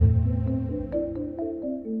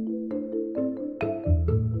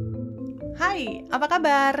Hai, apa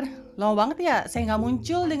kabar? Lama banget ya saya nggak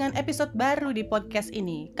muncul dengan episode baru di podcast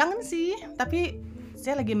ini. Kangen sih, tapi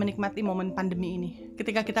saya lagi menikmati momen pandemi ini.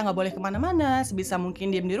 Ketika kita nggak boleh kemana-mana, sebisa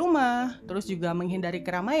mungkin diam di rumah, terus juga menghindari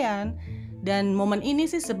keramaian. Dan momen ini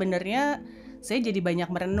sih sebenarnya saya jadi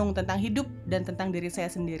banyak merenung tentang hidup dan tentang diri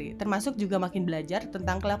saya sendiri. Termasuk juga makin belajar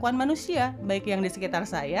tentang kelakuan manusia, baik yang di sekitar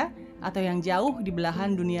saya atau yang jauh di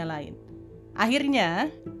belahan dunia lain.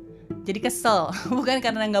 Akhirnya jadi kesel, bukan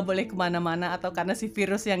karena nggak boleh kemana-mana atau karena si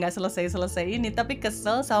virus yang nggak selesai-selesai ini, tapi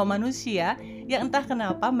kesel sama manusia yang entah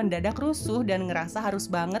kenapa mendadak rusuh dan ngerasa harus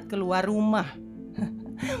banget keluar rumah.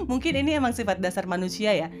 Mungkin ini emang sifat dasar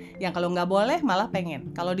manusia ya, yang kalau nggak boleh malah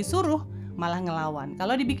pengen, kalau disuruh malah ngelawan.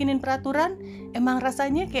 Kalau dibikinin peraturan, emang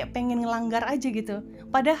rasanya kayak pengen ngelanggar aja gitu.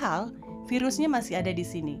 Padahal virusnya masih ada di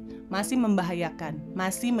sini, masih membahayakan,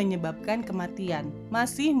 masih menyebabkan kematian,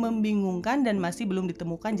 masih membingungkan dan masih belum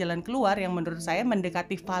ditemukan jalan keluar yang menurut saya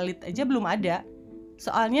mendekati valid aja belum ada.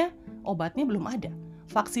 Soalnya obatnya belum ada,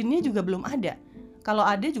 vaksinnya juga belum ada. Kalau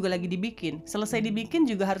ada juga lagi dibikin, selesai dibikin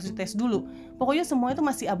juga harus dites dulu. Pokoknya semua itu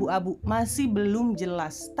masih abu-abu, masih belum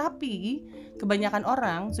jelas. Tapi kebanyakan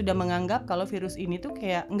orang sudah menganggap kalau virus ini tuh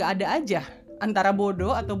kayak nggak ada aja. Antara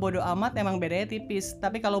bodoh atau bodoh amat emang bedanya tipis.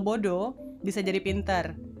 Tapi kalau bodoh bisa jadi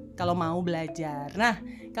pintar kalau mau belajar. Nah,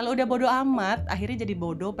 kalau udah bodoh amat akhirnya jadi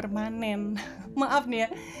bodoh permanen. Maaf nih ya,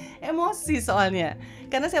 emosi soalnya.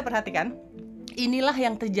 Karena saya perhatikan inilah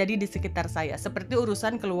yang terjadi di sekitar saya, seperti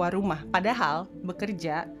urusan keluar rumah. Padahal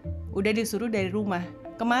bekerja udah disuruh dari rumah.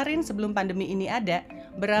 Kemarin sebelum pandemi ini ada,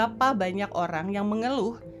 berapa banyak orang yang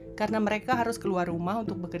mengeluh karena mereka harus keluar rumah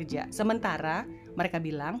untuk bekerja. Sementara mereka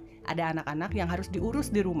bilang ada anak-anak yang harus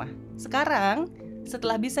diurus di rumah. Sekarang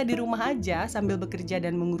setelah bisa di rumah aja sambil bekerja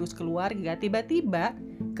dan mengurus keluarga, tiba-tiba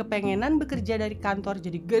kepengenan bekerja dari kantor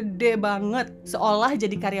jadi gede banget, seolah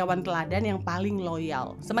jadi karyawan teladan yang paling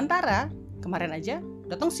loyal. Sementara kemarin aja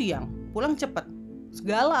datang siang, pulang cepet,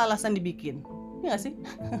 segala alasan dibikin. Ya gak sih?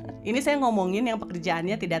 Ini saya ngomongin yang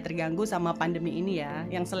pekerjaannya tidak terganggu sama pandemi ini ya.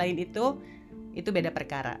 Yang selain itu beda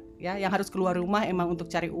perkara ya. Yang harus keluar rumah emang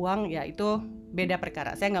untuk cari uang, ya itu beda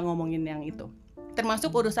perkara. Saya nggak ngomongin yang itu.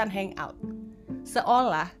 Termasuk urusan hangout.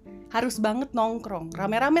 Seolah harus banget nongkrong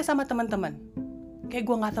rame-rame sama teman-teman. Kayak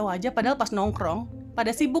gue nggak tahu aja, padahal pas nongkrong pada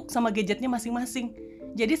sibuk sama gadgetnya masing-masing.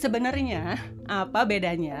 Jadi sebenarnya apa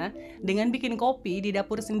bedanya dengan bikin kopi di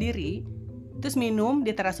dapur sendiri, terus minum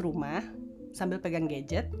di teras rumah sambil pegang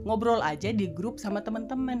gadget, ngobrol aja di grup sama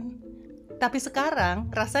teman-teman. Tapi sekarang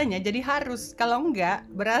rasanya jadi harus, kalau enggak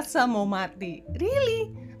berasa mau mati. Really?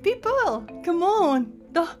 People, come on.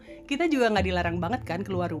 Toh kita juga nggak dilarang banget kan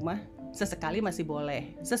keluar rumah. Sesekali masih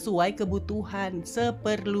boleh, sesuai kebutuhan,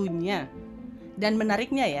 seperlunya. Dan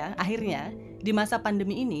menariknya ya, akhirnya di masa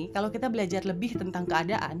pandemi ini, kalau kita belajar lebih tentang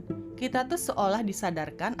keadaan, kita tuh seolah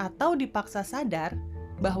disadarkan atau dipaksa sadar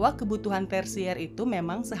bahwa kebutuhan tersier itu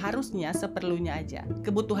memang seharusnya seperlunya aja.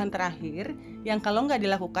 Kebutuhan terakhir yang kalau nggak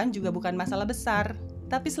dilakukan juga bukan masalah besar.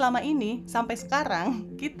 Tapi selama ini, sampai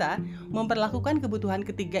sekarang, kita memperlakukan kebutuhan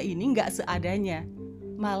ketiga ini nggak seadanya.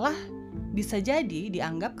 Malah bisa jadi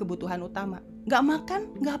dianggap kebutuhan utama. Nggak makan,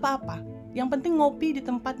 nggak apa-apa. Yang penting ngopi di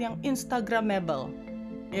tempat yang Instagramable.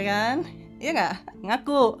 Ya kan? Iya nggak?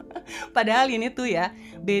 Ngaku. Padahal ini tuh ya,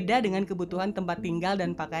 beda dengan kebutuhan tempat tinggal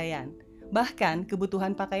dan pakaian. Bahkan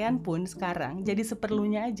kebutuhan pakaian pun sekarang jadi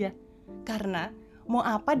seperlunya aja. Karena mau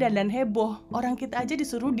apa dandan heboh, orang kita aja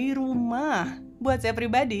disuruh di rumah. Buat saya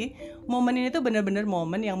pribadi, momen ini tuh bener-bener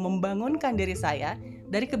momen yang membangunkan diri saya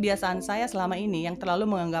dari kebiasaan saya selama ini yang terlalu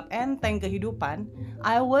menganggap enteng kehidupan.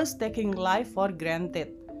 I was taking life for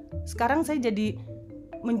granted. Sekarang saya jadi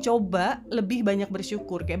mencoba lebih banyak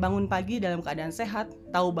bersyukur, kayak bangun pagi dalam keadaan sehat,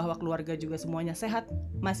 tahu bahwa keluarga juga semuanya sehat,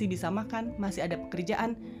 masih bisa makan, masih ada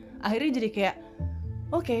pekerjaan. Akhirnya jadi kayak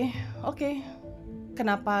oke,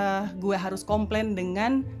 kenapa gue harus komplain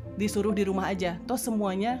dengan disuruh di rumah aja, toh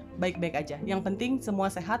semuanya baik-baik aja, yang penting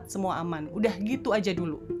semua sehat, semua aman, udah gitu aja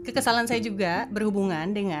dulu. Kekesalan saya juga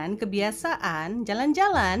berhubungan dengan kebiasaan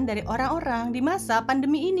jalan-jalan dari orang-orang di masa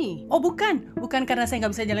pandemi ini. Oh bukan karena saya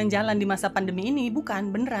nggak bisa jalan-jalan di masa pandemi ini,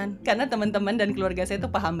 bukan, beneran. Karena teman-teman dan keluarga saya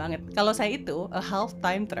tuh paham banget kalau saya itu a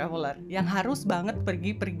half-time traveler yang harus banget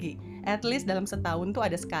pergi-pergi. At least dalam setahun tuh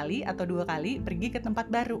ada sekali atau 2 kali pergi ke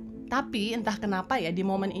tempat baru. Tapi entah kenapa ya di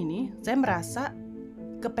momen ini saya merasa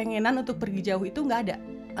kepengenan untuk pergi jauh itu nggak ada.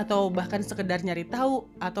 Atau bahkan sekedar nyari tahu,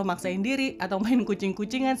 atau maksain diri, atau main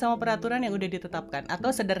kucing-kucingan sama peraturan yang udah ditetapkan.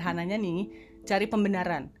 Atau sederhananya nih, cari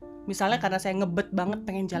pembenaran. Misalnya karena saya ngebet banget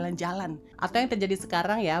pengen jalan-jalan. Atau yang terjadi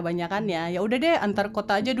sekarang ya, banyakannya ya udah deh antar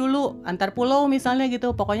kota aja dulu, antar pulau misalnya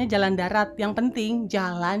gitu. Pokoknya jalan darat, yang penting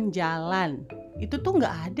jalan-jalan. Itu tuh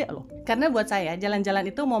nggak ada loh. Karena buat saya jalan-jalan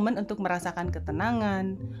itu momen untuk merasakan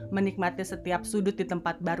ketenangan, menikmati setiap sudut di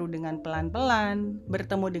tempat baru dengan pelan-pelan,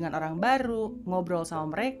 bertemu dengan orang baru, ngobrol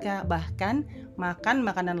sama mereka, bahkan makan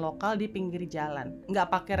makanan lokal di pinggir jalan. Nggak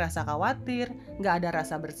pakai rasa khawatir, nggak ada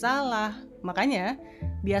rasa bersalah. Makanya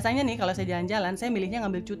biasanya nih kalau saya jalan-jalan, saya milihnya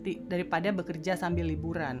ngambil cuti daripada bekerja sambil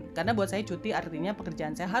liburan. Karena buat saya cuti artinya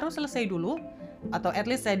pekerjaan saya harus selesai dulu, atau at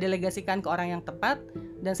least saya delegasikan ke orang yang tepat,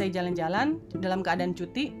 dan saya jalan-jalan dalam keadaan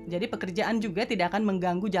cuti. Jadi pekerjaan juga tidak akan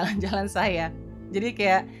mengganggu jalan-jalan saya. Jadi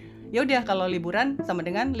kayak ya udah kalau liburan sama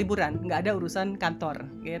dengan liburan, nggak ada urusan kantor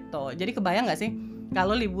gitu. Jadi kebayang nggak sih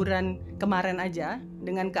kalau liburan kemarin aja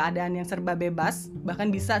dengan keadaan yang serba bebas, bahkan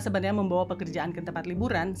bisa sebenarnya membawa pekerjaan ke tempat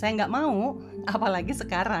liburan, saya nggak mau, apalagi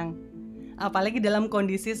sekarang. Apalagi dalam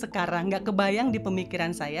kondisi sekarang, nggak kebayang di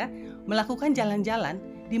pemikiran saya melakukan jalan-jalan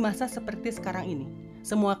di masa seperti sekarang ini.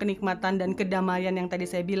 Semua kenikmatan dan kedamaian yang tadi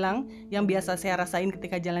saya bilang, yang biasa saya rasain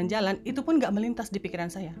ketika jalan-jalan, itu pun nggak melintas di pikiran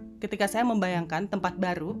saya ketika saya membayangkan tempat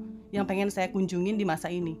baru yang pengen saya kunjungin di masa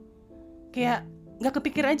ini. Kayak nggak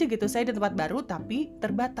kepikir aja gitu, saya di tempat baru tapi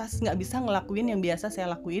terbatas, nggak bisa ngelakuin yang biasa saya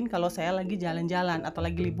lakuin kalau saya lagi jalan-jalan atau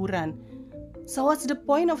lagi liburan. So what's the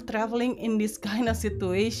point of traveling in this kind of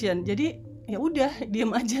situation? Jadi ya udah,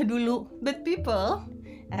 diam aja dulu. But people,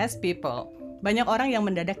 as people, banyak orang yang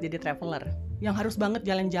mendadak jadi traveler, yang harus banget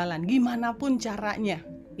jalan-jalan, gimana pun caranya.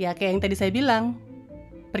 Ya kayak yang tadi saya bilang,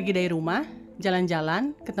 pergi dari rumah,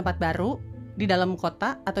 jalan-jalan ke tempat baru, di dalam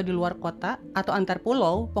kota atau di luar kota, atau antar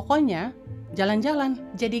pulau, pokoknya jalan-jalan.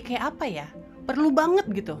 Jadi kayak apa ya? Perlu banget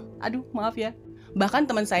gitu. Aduh, maaf ya. Bahkan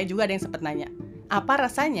teman saya juga ada yang sempat nanya, apa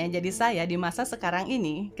rasanya jadi saya di masa sekarang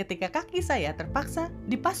ini ketika kaki saya terpaksa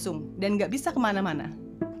dipasung dan gak bisa kemana-mana?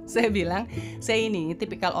 Saya bilang, saya ini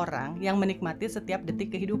tipikal orang yang menikmati setiap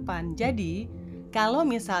detik kehidupan. Jadi, kalau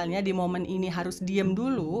misalnya di momen ini harus diem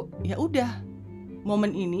dulu, ya udah.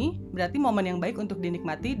 Momen ini berarti momen yang baik untuk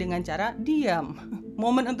dinikmati dengan cara diam.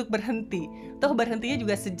 Momen untuk berhenti. Toh berhentinya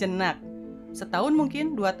juga sejenak. Setahun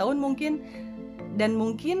mungkin, 2 tahun mungkin. Dan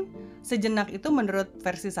mungkin sejenak itu menurut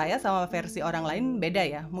versi saya sama versi orang lain beda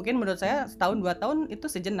ya. Mungkin menurut saya setahun 2 tahun itu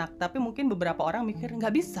sejenak, tapi mungkin beberapa orang mikir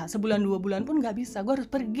nggak bisa, sebulan 2 bulan pun nggak bisa, gue harus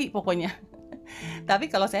pergi pokoknya. Tapi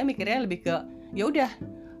kalau saya mikirnya lebih ke ya udah,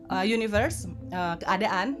 universe,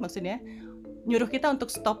 keadaan maksudnya nyuruh kita untuk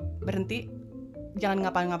stop, berhenti, jangan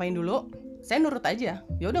ngapa-ngapain dulu. Saya nurut aja,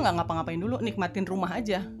 ya udah nggak ngapa-ngapain dulu, nikmatin rumah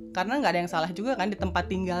aja. Karena nggak ada yang salah juga kan di tempat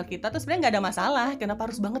tinggal kita tuh sebenarnya nggak ada masalah. Kenapa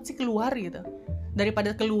harus banget sih keluar gitu?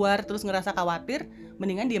 Daripada keluar terus ngerasa khawatir,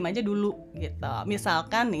 mendingan diam aja dulu gitu.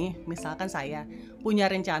 Misalkan saya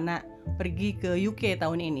punya rencana pergi ke UK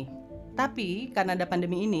tahun ini. Tapi karena ada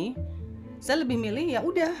pandemi ini, saya lebih milih ya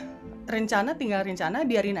udah, tinggal rencana,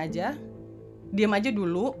 biarin aja. Diam aja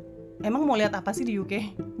dulu. Emang mau lihat apa sih di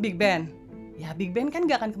UK? Big Ben. Ya Big Ben kan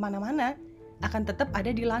gak akan kemana-mana, akan tetap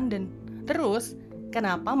ada di London. Terus,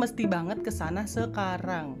 kenapa mesti banget kesana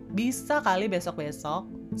sekarang? Bisa kali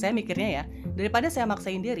besok-besok. Saya mikirnya ya, daripada saya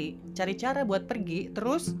maksain diri, cari cara buat pergi,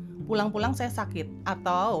 terus pulang-pulang saya sakit,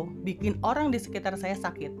 atau bikin orang di sekitar saya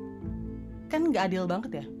sakit. Kan gak adil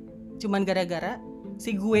banget ya? Cuman gara-gara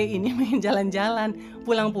si gue ini main jalan-jalan,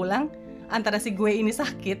 pulang-pulang antara si gue ini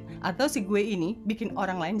sakit, atau si gue ini bikin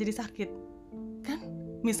orang lain jadi sakit. Kan,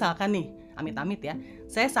 misalkan nih, amit-amit ya,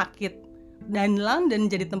 saya sakit, dan London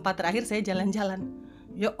jadi tempat terakhir saya jalan-jalan.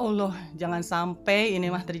 Ya Allah, jangan sampai ini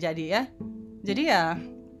mah terjadi ya. Jadi ya,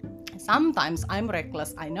 sometimes I'm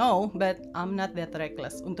reckless, I know, but I'm not that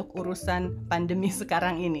reckless untuk urusan pandemi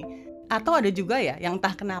sekarang ini. Atau ada juga ya, yang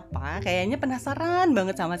entah kenapa kayaknya penasaran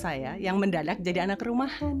banget sama saya, yang mendadak jadi anak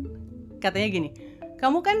rumahan. Katanya gini,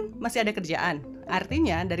 kamu kan masih ada kerjaan,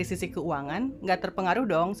 artinya dari sisi keuangan nggak terpengaruh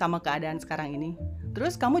dong sama keadaan sekarang ini.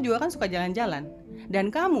 Terus kamu juga kan suka jalan-jalan,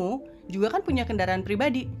 dan kamu juga kan punya kendaraan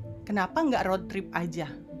pribadi. Kenapa nggak road trip aja?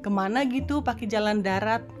 Kemana gitu pakai jalan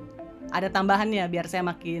darat? Ada tambahannya biar saya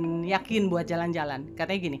makin yakin buat jalan-jalan.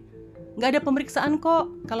 Katanya gini, nggak ada pemeriksaan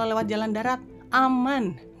kok kalau lewat jalan darat,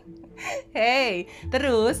 aman. Hey,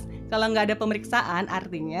 terus kalau nggak ada pemeriksaan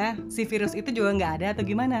artinya si virus itu juga nggak ada atau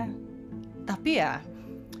gimana? Tapi ya,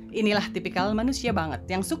 inilah tipikal manusia banget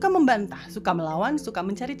yang suka membantah, suka melawan, suka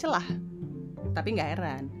mencari celah. Tapi nggak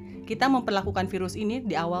heran, kita memperlakukan virus ini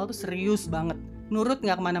di awal tuh serius banget, nurut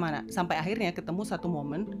nggak kemana-mana, sampai akhirnya ketemu satu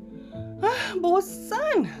momen,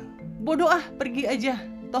 bosan. Bodoh pergi aja.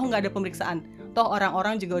 Toh nggak ada pemeriksaan. Toh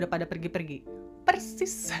orang-orang juga udah pada pergi-pergi.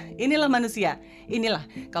 Persis, inilah manusia Inilah,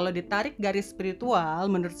 kalau ditarik garis spiritual,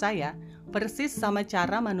 menurut saya, persis sama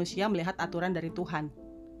cara manusia melihat aturan dari Tuhan.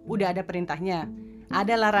 Udah ada perintahnya,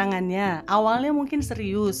 ada larangannya. Awalnya mungkin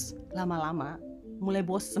serius, lama-lama mulai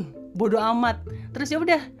bosen, bodoh amat. Terus ya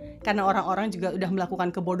udah, karena orang-orang juga udah melakukan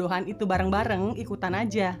kebodohan itu bareng-bareng, ikutan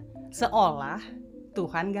aja. Seolah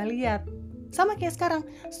Tuhan gak lihat. Sama kayak sekarang,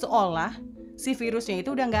 seolah si virusnya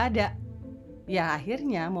itu udah gak ada. Ya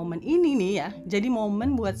akhirnya momen ini nih ya, jadi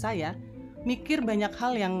momen buat saya mikir banyak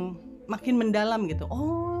hal yang makin mendalam gitu.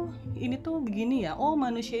 Oh ini tuh begini ya, oh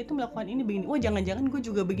manusia itu melakukan ini begini, oh jangan-jangan gue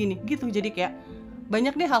juga begini gitu. Jadi kayak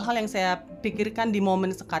banyak deh hal-hal yang saya pikirkan di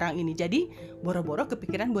momen sekarang ini. Jadi boro-boro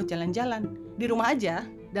kepikiran buat jalan-jalan. Di rumah aja,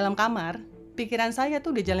 dalam kamar, pikiran saya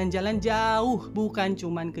tuh udah jalan-jalan jauh, bukan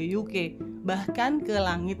cuman ke UK, bahkan ke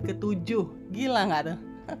langit ke-7. Gila gak tuh?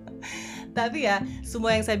 Tapi ya,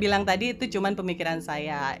 semua yang saya bilang tadi itu cuman pemikiran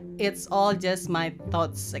saya. It's all just my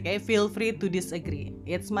thoughts, okay? Feel free to disagree.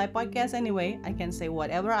 It's my podcast anyway. I can say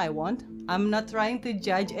whatever I want. I'm not trying to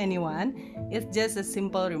judge anyone. It's just a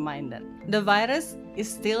simple reminder. The virus is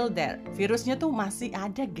still there. Virusnya tuh masih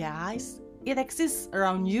ada, guys. It exists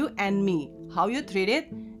around you and me. How you treat it,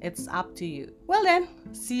 it's up to you. Well then,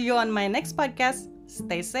 see you on my next podcast.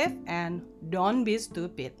 Stay safe and don't be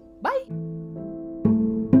stupid. Bye!